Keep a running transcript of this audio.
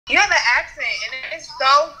You have an accent, and it's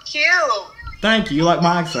so cute. Thank you. You like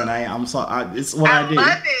my accent, eh? I'm sorry. It's what I do.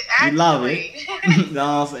 Love it, actually. You love it. You know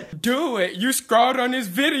what I'm saying? Do it. You scrolled on this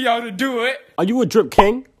video to do it. Are you a drip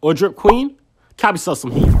king or a drip queen? Copy yourself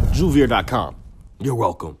some heat. Joovier.com. You're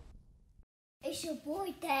welcome. It's your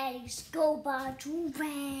boy Daddy's Go by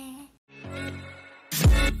Joovier.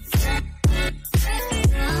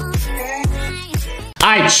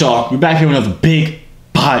 Alright, y'all. We're back here with another big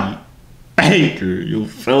body baker. You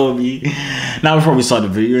feel me? Now, before we start the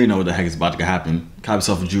video, you know what the heck is about to happen. Copy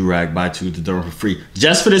yourself a Joovier, buy two to Durham for free.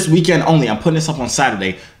 Just for this weekend only. I'm putting this up on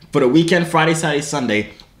Saturday. For the weekend, Friday, Saturday,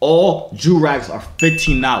 Sunday, all Jooverags are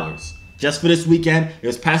 $15. Just for this weekend. It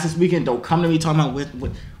was past this weekend. Don't come to me talking about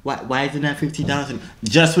why isn't that $15?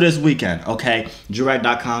 Just for this weekend, okay?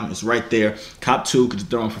 Joorag.com is right there. Cop two, because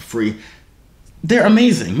they're on for free. They're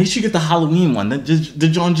amazing. Make sure you get the Halloween one. The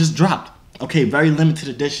joint just dropped. Okay, very limited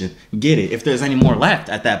edition. Get it if there's any more left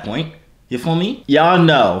at that point. You feel me? Y'all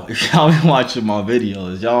know, if y'all been watching my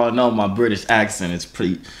videos, y'all know my British accent is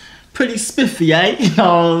pretty spiffy, eh? You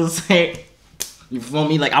know what I'm saying? You feel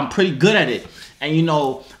me? Like, I'm pretty good at it. And you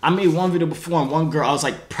know, I made one video before and one girl, I was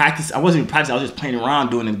like practicing. I wasn't even practicing, I was just playing around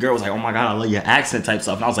doing it. And the girl was like, oh my God, I love your accent type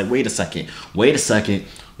stuff. And I was like, wait a second.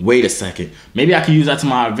 Maybe I could use that to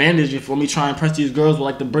my advantage, you feel me? Try and impress these girls with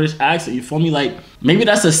like the British accent, you feel me? Like, maybe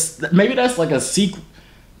that's like a secret.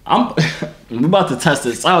 We're about to test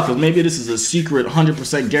this out because maybe this is a secret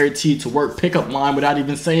 100% guaranteed to work pickup line without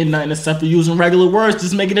even saying nothing except for using regular words,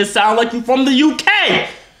 just making it sound like you're from the UK.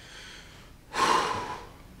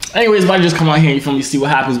 Anyways, if I just come out here, you feel me, see what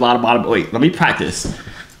happens, bada. Wait, let me practice.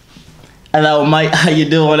 Hello, Mike, how you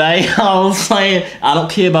doing, eh? I'm saying, I don't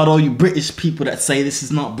care about all you British people that say this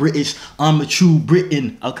is not British. I'm a true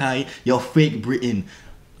Briton, okay? You're fake Briton.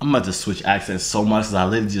 I'm about to switch accents so much that I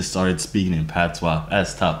literally just started speaking in patois.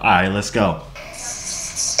 That's tough. All right, let's go.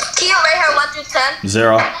 Can you rate her 1 through 10?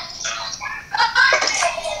 0.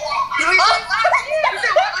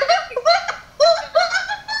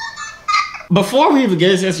 Before we even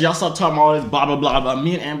get this, y'all start talking about all this blah.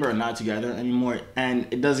 Me and Amber are not together anymore, and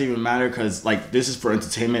it doesn't even matter because like this is for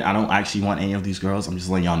entertainment. I don't actually want any of these girls. I'm just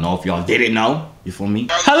letting y'all know if y'all didn't know. You feel me?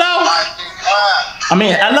 Hello? I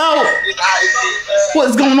mean, hello?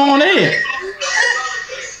 What's going on here?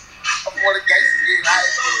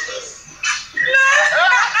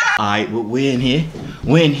 Alright, we're in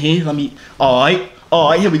here. Let me. Alright,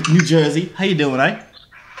 here we New Jersey. How you doing, eh?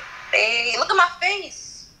 Hey, look at my face.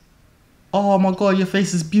 Oh my God, your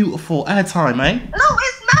face is beautiful. At a time, eh? No,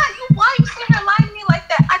 it's not. Why you sitting here lying to me like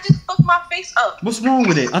that? I just fucked my face up. What's wrong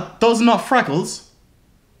with it? Those are not freckles.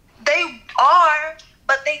 They are,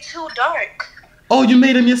 but they too dark. Oh, you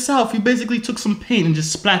made them yourself. You basically took some paint and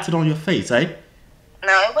just splattered on your face, eh?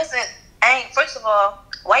 No, it wasn't. First of all,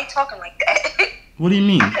 why you talking like that? What do you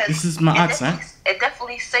mean? This is my accent. It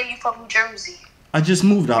definitely say you from New Jersey. I just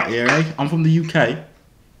moved out here, eh? I'm from the UK.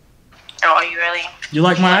 Oh, are you really? You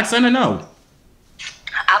like my accent or no?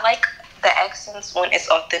 I like the accents when it's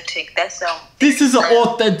authentic. That's This is an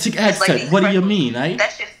authentic accent. Like what do you mean, eh?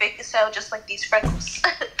 That shit fake as hell, just like these freckles.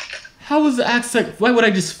 How is the accent? Why would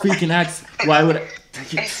I just freaking accent? Why would I?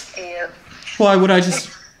 Yeah. Why would I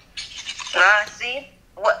just? Nah, see?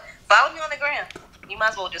 What? Follow me on the gram. You might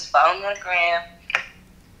as well just follow me on the gram.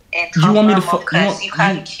 And you want me to follow? Cause you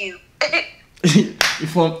kind of cute.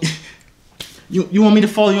 You want me to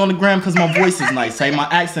follow you on the gram because my voice is nice, eh? My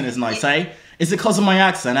accent is nice, eh? Is it because of my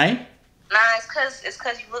accent, eh? Nah, it's cause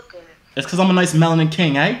you look good. It's because I'm a nice melanin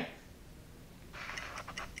king, eh?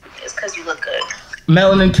 It's cause you look good.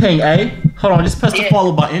 Melanin king, eh? Hold on, just press the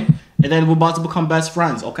follow button, and then we're about to become best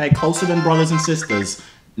friends, okay? Closer than brothers and sisters.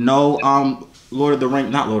 No, Lord of the Ring,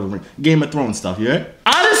 not Lord of the Ring, Game of Thrones stuff, yeah?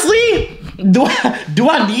 Honestly, do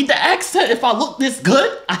I need the accent if I look this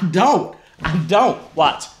good? I don't.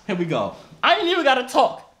 Watch, here we go. I ain't even gotta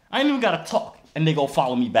talk. And they go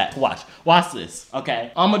follow me back. Watch this,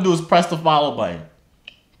 okay? All I'm gonna do is press the follow button.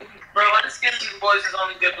 Bro, why the skin these boys is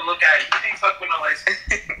only good to look at? You ain't fuck with no license.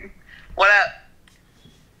 What up?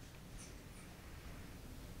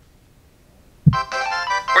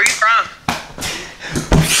 Where you from?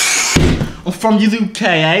 I'm from the UK,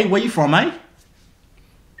 eh? Where you from, eh?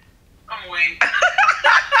 I'm Wayne.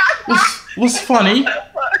 What's funny?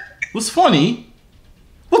 What's funny?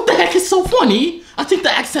 What the heck is so funny? I think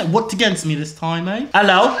the accent worked against me this time, eh?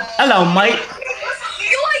 Hello, mate.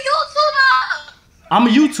 You a YouTuber? I'm a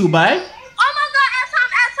YouTuber, eh? Oh my God, at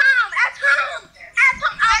time.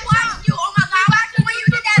 I watched you. Oh my God, I watched you when you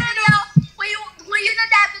did that video. When you did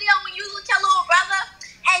that video when you was with your little brother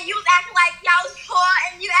and you was acting like y'all was poor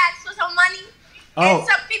and you asked for some money. Oh. And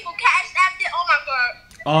some people cashed after. Oh my God.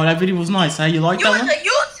 Oh, that video was nice, eh? You like that one? You was a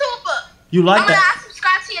YouTuber. You like I that?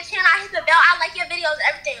 subscribe to your channel. I hit the bell. I like your videos.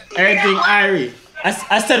 Everything. Everything, Irie.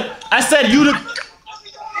 I said you look. Can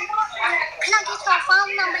I get your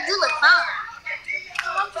phone number? You look fine.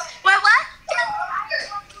 Wait, what?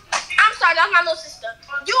 I'm sorry, that's my little sister.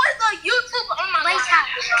 You is the YouTuber on my life.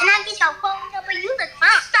 Can I get your phone number? You look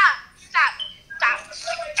fine. Stop.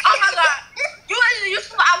 Oh my God. You is the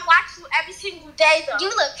YouTuber. I watch you every single day, though. You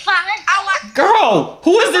look fine. I watch. Girl,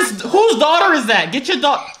 who is this? Whose daughter is that? Get your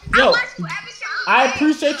daughter. Yo, I watch you every single day. I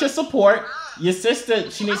appreciate your support. Your sister,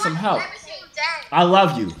 she needs some help. Every single day. I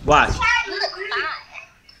love you. Watch. You look fine.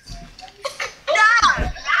 Stop.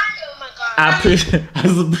 Oh my God. I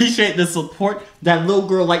appreciate the support. That little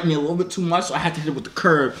girl liked me a little bit too much, so I had to hit it with the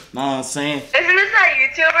curve. Know what I'm saying? Isn't this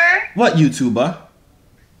a YouTuber? What YouTuber?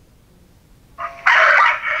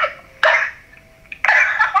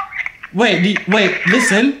 Wait,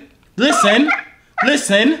 listen.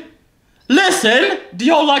 Do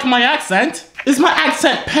y'all like my accent? Is my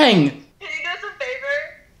accent peng? Can you do us a favor?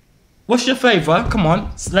 What's your favor? Come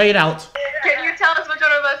on, lay it out. Can you tell us which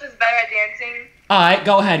one of us is better at dancing? Alright,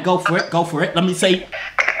 go ahead, go for it. Let me see.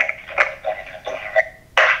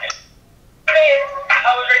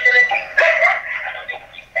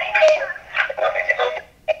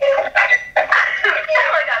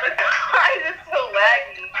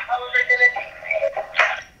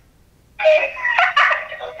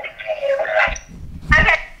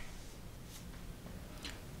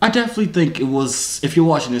 I definitely think it was, if you're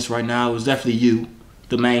watching this right now, it was definitely you,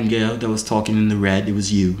 the main girl that was talking in the red. It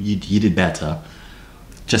was you. You did better.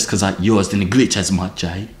 Just because yours didn't glitch as much,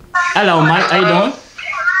 eh? Hello, Mike. How you doing?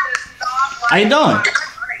 How you doing?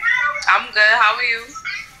 I'm good. How are you?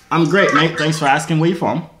 I'm great, mate. Thanks for asking. Where you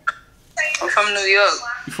from? I'm from New York.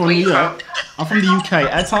 You from New York? I'm from the UK.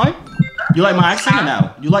 At time? You like my accent or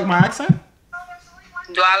no? You like my accent?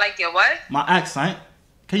 Do I like your what? My accent.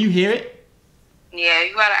 Can you hear it? Yeah,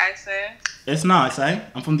 you got an accent. It's nice, eh?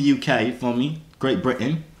 I'm from the UK, you feel me? Great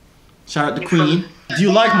Britain. Shout out to Queen. Do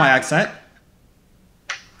you like my accent?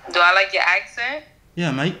 Do I like your accent?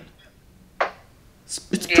 Yeah, mate. It's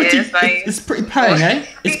Yeah, pretty. it's like- It's pretty pang, eh?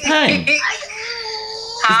 It's pang.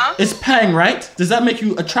 Huh? It's pang, right? Does that make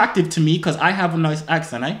you attractive to me? Cause I have a nice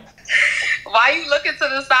accent, eh? Why you looking to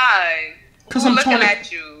the side? Cause Who I'm looking trying to.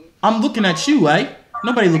 at you? I'm looking at you, eh?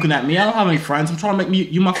 Nobody looking at me. I don't have any friends. I'm trying to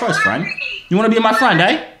make you my first friend. You wanna be my friend,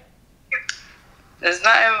 eh? It's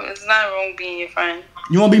not wrong being your friend.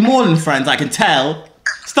 You wanna be more than friends, I can tell.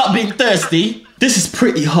 Stop being thirsty. This is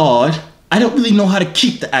pretty hard. I don't really know how to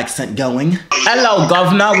keep the accent going. Hello,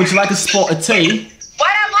 governor. Would you like a spot of tea? Where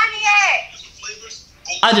that money at?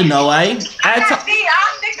 I don't know, eh? See,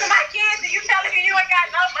 I'm fixing my kids and you telling me you ain't got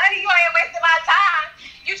no money. You ain't wasting my time.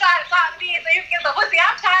 You trying to talk to me so you can get some pussy.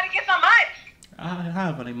 I'm trying to get some money. I don't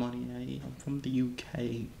have any money, eh? I'm from the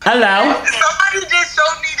UK. Hello? Somebody just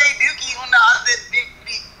showed me they dookie on the other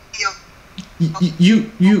video.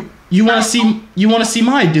 You wanna see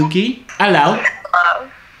my dookie? Hello?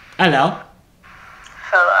 Hello?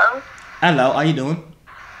 Hello. Hello, how you doing?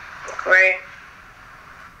 Great.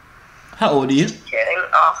 How old are you? Getting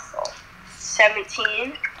awful.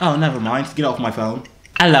 17. Oh, never mind. Get off my phone.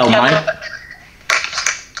 Hello, Mike.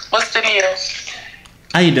 What's the deal?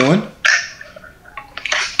 How you doing?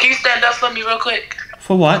 Can you stand up for me real quick?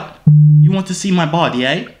 For what? You want to see my body,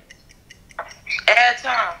 eh? Add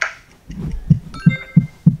time.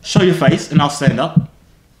 Show your face and I'll stand up.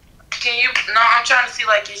 Can you? No, I'm trying to see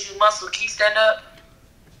like is you muscle. Can you stand up?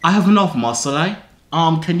 I have enough muscle, eh?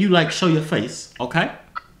 Can you like show your face, okay?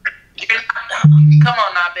 You're not, come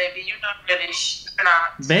on now, baby. You're not British. You're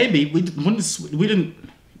not. Baby, we didn't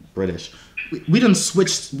British. We didn't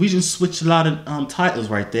switch a lot of titles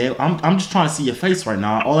right there. I'm just trying to see your face right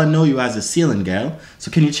now. All I know you as a ceiling girl. So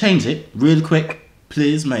can you change it really quick,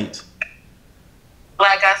 please, mate?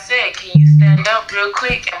 Like I said, can you stand up real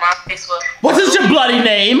quick and my face will... What is your bloody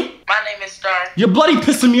name? My name is Star. You're bloody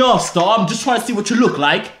pissing me off, Star. I'm just trying to see what you look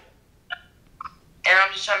like. And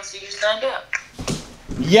I'm just trying to see you stand up.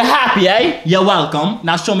 You're happy, eh? You're welcome.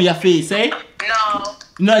 Now show me your face, eh? No.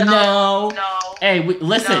 No. No. Hey,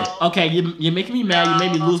 listen. No. Okay, you're making me mad. You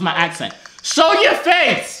made me lose my accent. Show your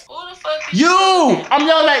face. Who the fuck is You. I'm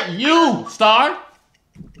yelling at you, Star.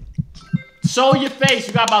 Show your face.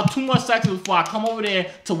 You got about 2 more seconds before I come over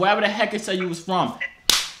there to wherever the heck it said you was from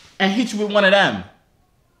and hit you with one of them.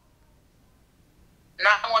 Now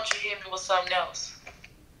I want you to hit me with something else.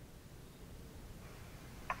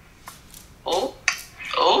 Oh.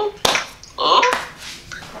 Oh. Oh.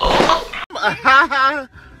 Oh.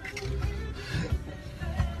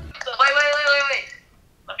 Wait.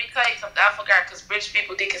 Let me tell you something. I forgot because rich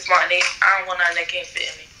people think it's smart and I don't want nothing that can't fit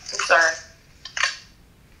in me. I'm sorry.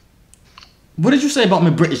 What did you say about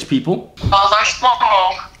me British people? Balls are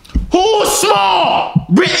small. Who's small?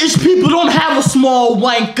 British people don't have a small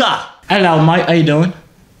wanker. Hello, Mike. How you doing?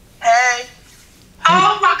 Hey.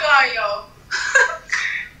 Oh my god, yo.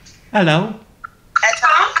 Hello. At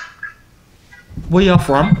Tom? Where y'all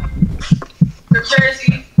from? New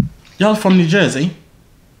Jersey. Y'all from New Jersey?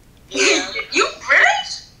 Yeah. You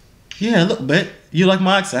British? Yeah, a little bit. You like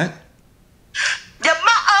my accent? Yeah,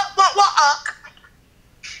 what?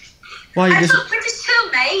 Why you I dis- thought British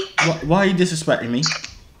too, mate. why you disrespecting me?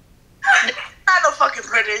 Not no fucking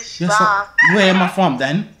British. Yes, Nah. where am I from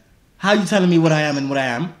then? How you telling me what I am and what I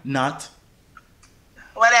am not?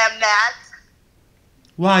 What am not?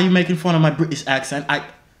 Why are you making fun of my British accent? I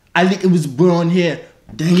think it was born here.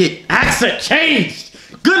 Dang it, accent changed.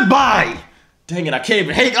 Goodbye. Dang it, I can't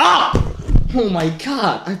even hang up. Oh my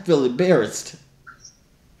god, I feel embarrassed.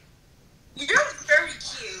 You're very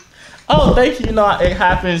cute. Oh, thank you. You know, it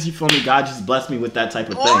happens. You feel me? God just blessed me with that type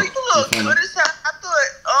of thing. Boy, you look feel me? good as hell. I thought,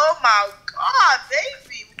 oh my god,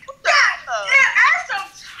 baby. What the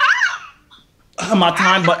hell? My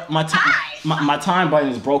time button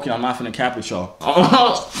is broken. I'm not finna cap with y'all.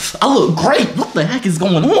 I look great. What the heck is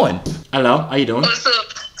going on? Hello, how you doing? What's up?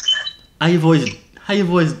 How your voice?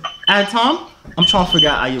 Tom? I'm trying to figure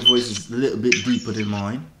out how your voice is a little bit deeper than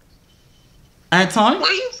mine. Tom?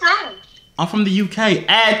 Where you from? I'm from the UK.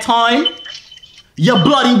 Time? You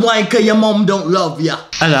bloody wanker, your mom don't love ya.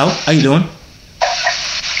 Hello, how you doing?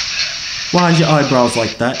 Why is your eyebrows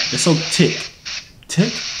like that? They're so thick.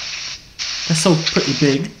 Thick? They're so pretty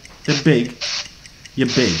big. They're big. You're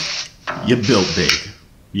big. You're built big.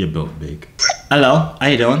 You're built big. Hello, how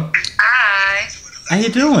you doing? Hi. How you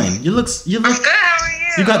doing? You look. Good, how are you?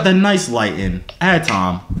 You got that nice light in.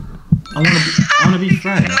 Tom. I wanna be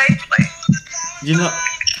friends. Do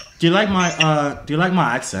you like my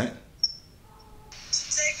accent?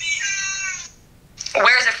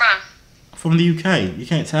 Where is it from? From the UK. You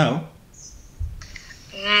can't tell.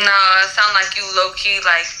 No, it sounds like you low-key,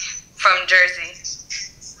 like, from Jersey.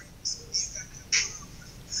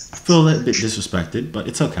 I feel a little bit disrespected, but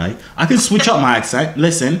it's okay. I can switch up my accent.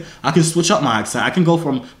 Listen, I can switch up my accent. I can go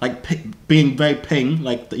from like being very ping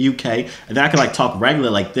like the UK, and then I can like talk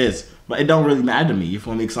regular like this. But it don't really matter to me. You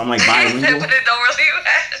feel me? Because I'm like bilingual. But it don't really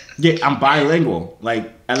matter. Yeah, I'm bilingual.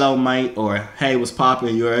 Like hello, mate, or hey, what's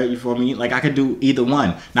poppin'? You feel me? Like I could do either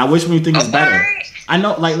one. Now, which one you think is better? Alright. I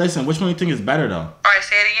know. Like, listen, which one you think is better though? Alright,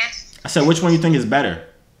 say it again. I said, which one you think is better?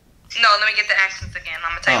 No, let me get the accents again.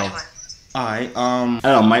 I'm gonna tell you which one. Alright,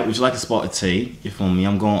 hello Mike, would you like a spot of tea? You feel me?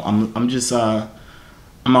 I'm out on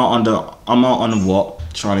the walk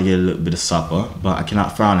trying to get a little bit of supper, but I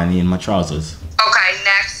cannot find any in my trousers. Okay,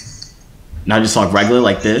 next. Now just talk regular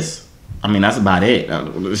like this. I mean that's about it.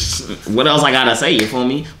 What else I gotta say, you feel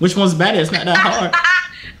me? Which one's better? It's not that hard.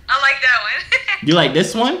 I like that one. You like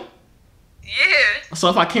this one? Yeah. So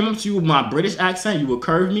if I came up to you with my British accent, you would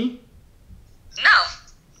curve me? No.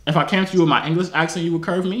 If I came to you with my English accent, you would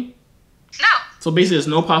curve me? No. So basically there's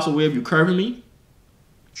no possible way of you curving me?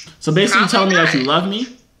 So basically you're telling me that you love me?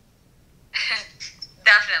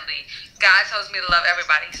 Definitely. God tells me to love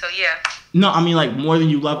everybody, so yeah. No, I mean like more than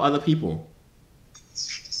you love other people.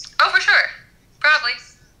 Oh, for sure. Probably.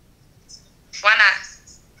 Why not?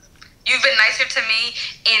 You've been nicer to me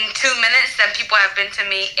in 2 minutes than people have been to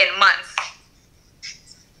me in months.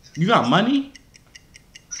 You got money?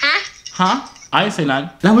 Huh? I didn't say nothing.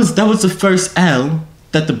 That was the first L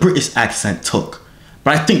that the British accent took.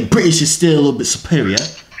 But I think British is still a little bit superior.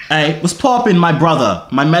 Hey, what's poppin', my brother?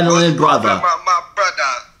 My melanin brother. My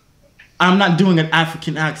brother. I'm not doing an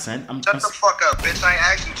African accent. Shut the fuck up, bitch. I ain't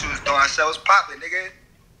asked you to. Though I said what's poppin', nigga.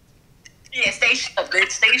 Yeah, stay shut,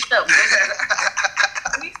 bitch. Stay shut,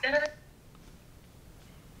 bitch.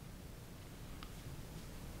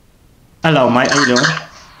 Hello, Mike. How you doing?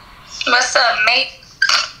 What's up, mate?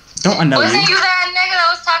 Don't I know Wasn't you? you that nigga that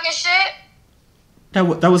was talking shit?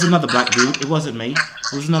 That was another black dude. It wasn't me. It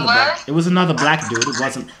was another What? black. It was another black dude. It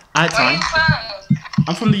wasn't. Where you from?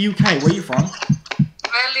 I'm from the UK. Where you from?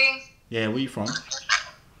 Really? Yeah, where you from?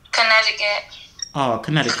 Connecticut. Oh,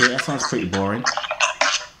 Connecticut. That sounds pretty boring.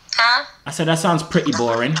 Huh? I said that sounds pretty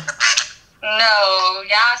boring. No,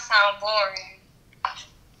 y'all sound boring.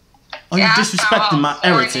 Are you Y'all disrespecting sound my boring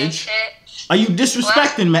and heritage? shit. Are you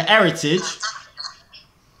disrespecting my heritage?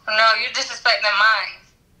 No, you're disrespecting mine.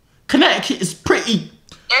 Connecticut is pretty.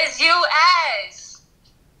 It's U.S.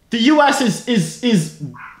 The U.S. is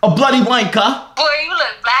a bloody wanker. Boy, you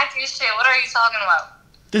look black as shit. What are you talking about?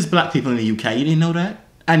 There's black people in the UK. You didn't know that?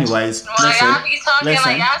 Anyways, Well, listen, y'all be talking like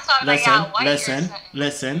listen, y'all talking like y'all white or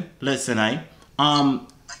listen, eh?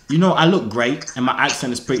 You know I look great and my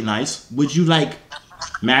accent is pretty nice. Would you like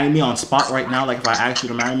marry me on spot right now? Like if I asked you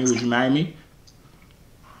to marry me, would you marry me?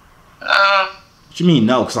 What you mean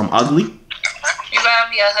no? Cause I'm ugly? You gotta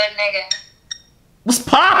be a hood nigga. What's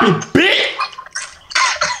poppin', bitch?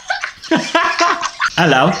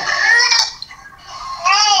 Hello.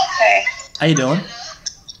 Hey. How you doing?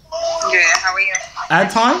 Good. How are you? Add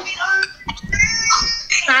time?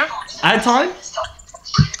 Huh? Add time?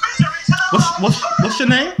 What's your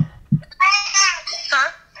name?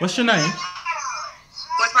 Huh? What's your name?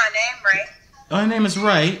 What's my name, Ray? Oh, your name is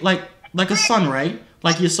Ray, like a sun ray.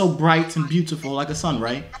 Like you're so bright and beautiful, like a sun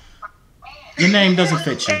ray. Your name doesn't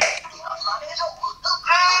fit you.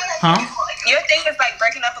 Huh? Your thing is like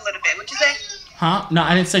breaking up a little bit. What you say? Huh? No,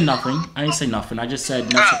 I didn't say nothing. I just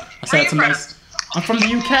said no. Oh, I said it's a nice. I'm from the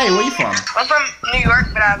UK. Where you from? I'm from New York,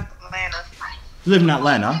 but I'm Atlanta. You live in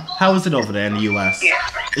Atlanta. How is it over there in the US? Yeah.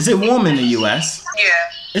 Is it warm in the US?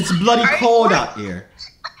 Yeah. It's bloody cold out here.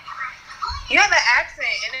 You have an accent,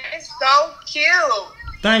 and it's so cute.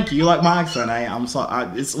 Thank you. You like my accent, eh?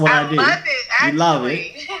 It's what I do. Love it, You love it.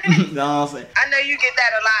 actually. You know what I'm saying? I know you get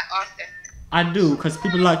that a lot often. I do, because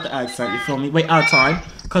people like the accent, you feel me? Wait, our time.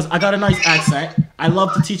 Because I got a nice accent. I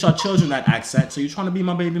love to teach our children that accent. So you're trying to be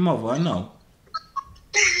my baby mother, I know.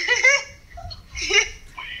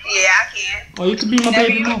 Yeah, I can. Oh, you can be my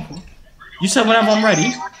baby mother. You said whenever I'm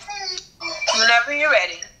ready. Whenever you're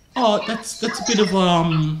ready. Oh, that's a bit of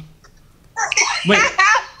wait.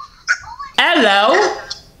 Hello.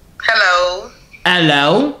 Hello.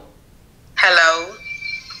 Hello. Hello.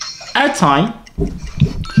 At time.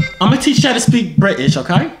 I'm gonna teach you how to speak British,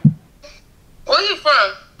 okay? Where you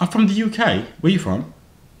from? I'm from the UK. Where you from?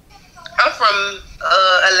 I'm from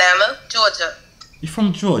Atlanta, Georgia. You're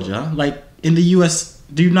from Georgia, like in the US,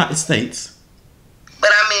 the United States. But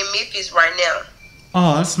I'm in Memphis right now.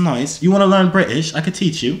 Oh, that's nice. You want to learn British? I could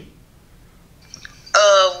teach you.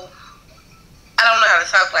 I don't know how to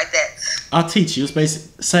talk like that. I'll teach you. It's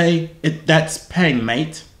basic. Say it. That's paying,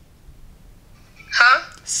 mate. Huh?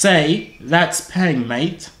 Say that's paying,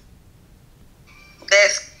 mate.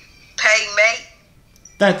 That's paying, mate.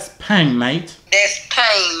 That's paying, mate. That's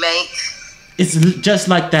paying, mate. It's just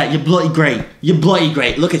like that. You're bloody great. You're bloody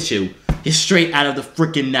great. Look at you. You're straight out of the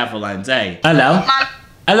freaking Netherlands, eh? Hello?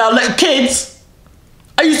 Hello, little kids.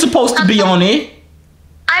 Are you supposed to be on here?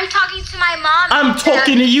 I'm talking to my mom. I'm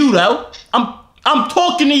talking to you, though. I'm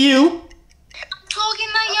talking to you. I'm talking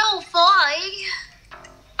to you, boy.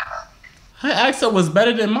 Her accent was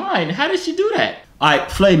better than mine. How did she do that? All right,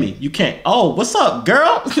 Flamey, you can't. Oh, what's up,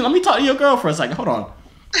 girl? Let me talk to your girl for a second. Hold on.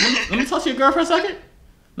 Let me talk to your girl for a second.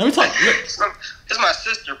 Let me talk. It's my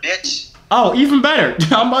sister, bitch. Oh, even better.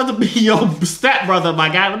 I'm about to be your stepbrother, my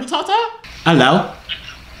guy. Let me talk to her. Hello.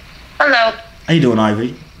 Hello. How you doing,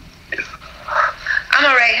 Ivy? I'm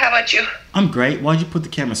alright. How about you? I'm great. Why'd you put the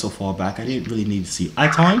camera so far back? I didn't really need to see. I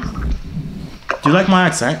time? Do you like my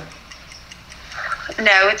accent?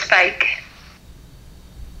 No, it's fake.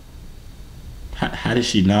 How does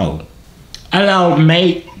she know? Hello,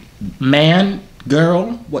 mate, man,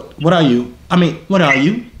 girl. What are you? I mean, what are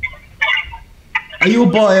you? Are you a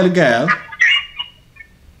boy or a girl?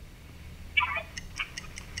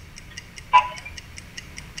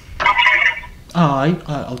 Alright,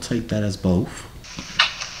 I'll take that as both.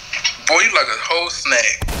 Boy, you like a whole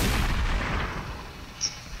snack.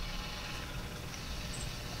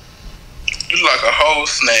 You like a whole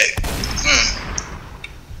snack.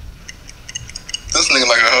 This nigga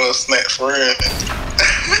like a whole snack for real.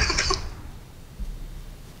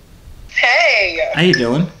 Hey. How you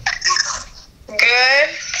doing? Good.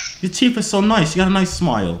 Your teeth are so nice. You got a nice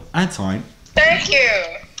smile. I had time. Thank you.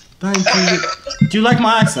 Thank you. Do you like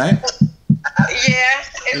my accent? Yeah.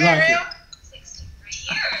 Is You it like real? it?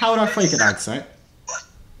 How would I fake an accent?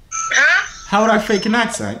 Huh? How would I fake an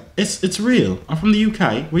accent? It's real. I'm from the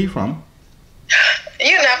UK. Where you from?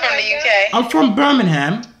 You're not from the UK. I'm from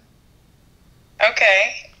Birmingham.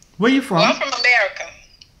 Okay. Where you from? Well, I'm from America.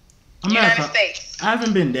 United States. I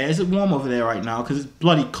haven't been there. Is it warm over there right now? Because it's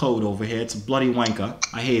bloody cold over here. It's a bloody wanker.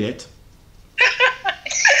 I hate it.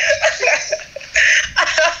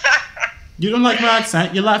 You don't like my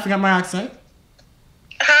accent? You're laughing at my accent?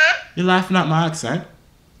 Huh? You're laughing at my accent?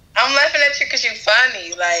 I'm laughing at you because you're funny.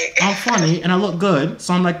 Like. I'm funny and I look good,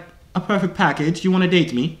 so I'm like a perfect package. You want to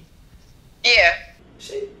date me? Yeah.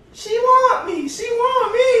 She want me. She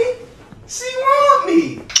want me. She want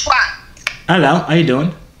me. What? Hello, how you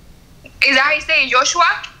doing? Is that how you say it, Joshua?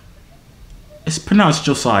 It's pronounced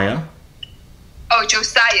Josiah. Oh,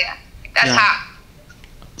 Josiah. That's Yeah. hot.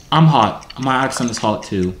 I'm hot. My accent is hot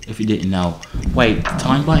too, if you didn't know. Wait,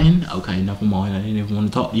 time button? Okay, never mind. I didn't even want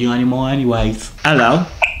to talk to you anymore anyways. Hello.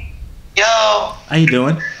 Yo. How you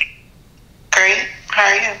doing? Great. How How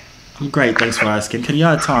are you? I'm great, thanks for asking. Can you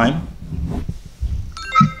have time?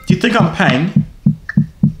 Do you think I'm paying?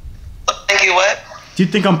 Think you what? Do you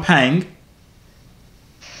think I'm paying? Do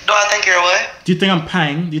I think you're what? Do you think I'm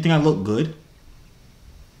paying? Do you think I look good?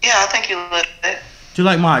 Yeah, I think you look good. Do you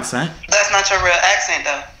like my accent? That's not your real accent,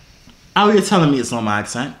 though. How are you telling me it's not my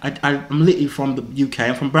accent? I'm literally from the UK.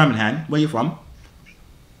 I'm from Birmingham. Where you from?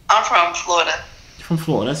 I'm from Florida. You're from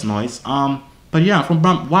Florida. That's nice. But yeah, I'm from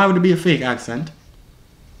Why would it be a fake accent?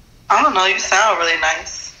 I don't know. You sound really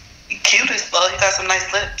nice. You cute as fuck. You got some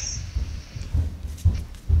nice lips.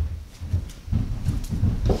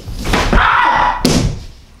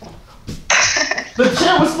 The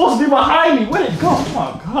chair was supposed to be behind me. Where'd it go? Oh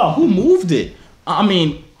my god, who moved it? I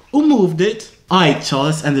mean, who moved it? Alright, y'all,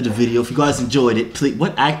 let's end the video. If you guys enjoyed it, please,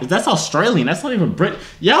 that's Australian. That's not even Brit.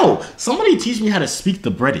 Yo, somebody teach me how to speak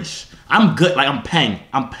the British. I'm good, like I'm paying,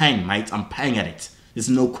 mate. I'm paying at it. There's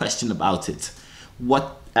no question about it.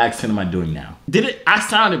 What accent am I doing now? I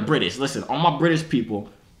sounded British. Listen, all my British people,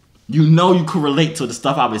 you know you can relate to the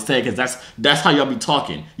stuff I was saying because that's how y'all be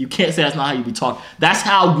talking. You can't say that's not how you be talking. That's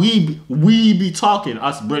how we be talking,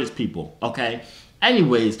 us British people, okay?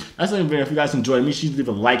 Anyways, that's the video. If you guys enjoyed, make sure you leave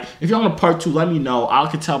a like. If you want a part 2, let me know. I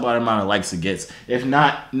can tell by the amount of likes it gets. If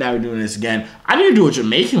not, now we're doing this again. I need to do a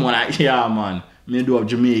Jamaican one. Yeah, man. I'm gonna do a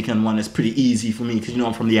Jamaican one that's pretty easy for me because you know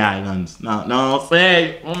I'm from the islands. No,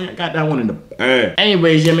 say, I got that one in the bag.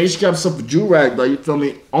 Anyways, yeah, make sure you grab yourself a Joovier, though. You feel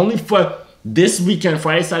me? Only for this weekend,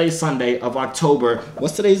 Friday, Saturday, Sunday of October.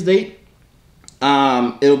 What's today's date?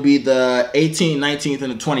 It'll be the 18th, 19th,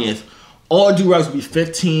 and the 20th. All Joovers will be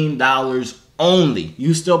 $15 only.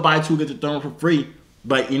 You still buy 2, get the third one for free,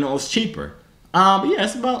 but you know it's cheaper. But yeah,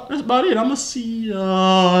 that's about it. I'ma see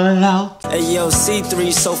y'all out. Hey yo,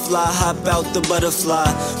 C3 so fly, hop out the butterfly.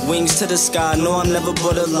 Wings to the sky, no I'm never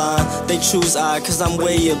borderline. They choose I, cause I'm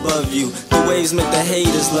way above you. The waves make the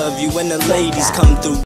haters love you when the ladies come through.